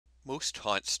Most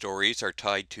haunt stories are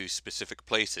tied to specific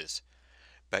places,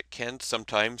 but can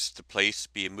sometimes the place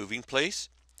be a moving place?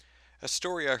 A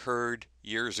story I heard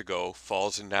years ago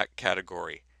falls in that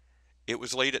category. It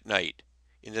was late at night,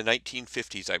 in the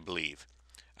 1950s, I believe.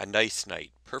 A nice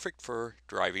night, perfect for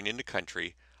driving in the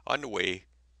country on the way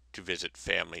to visit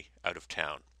family out of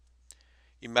town.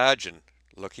 Imagine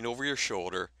looking over your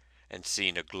shoulder and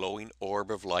seeing a glowing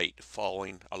orb of light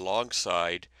falling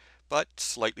alongside but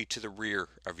slightly to the rear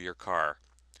of your car.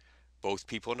 Both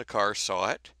people in the car saw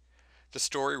it. The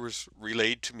story was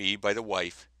relayed to me by the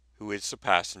wife, who is the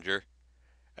passenger,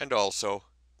 and also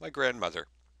my grandmother.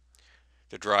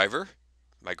 The driver,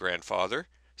 my grandfather,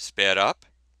 sped up,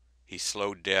 he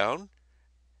slowed down,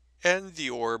 and the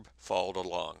orb followed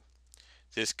along.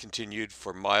 This continued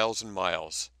for miles and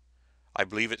miles. I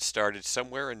believe it started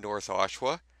somewhere in North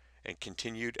Oshawa and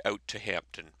continued out to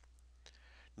Hampton.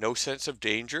 No sense of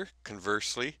danger,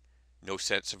 conversely, no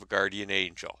sense of a guardian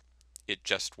angel. It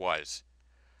just was.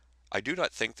 I do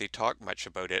not think they talked much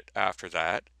about it after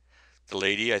that. The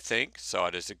lady, I think, saw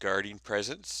it as a guarding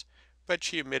presence, but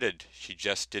she admitted she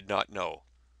just did not know.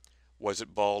 Was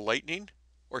it ball lightning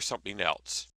or something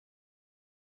else?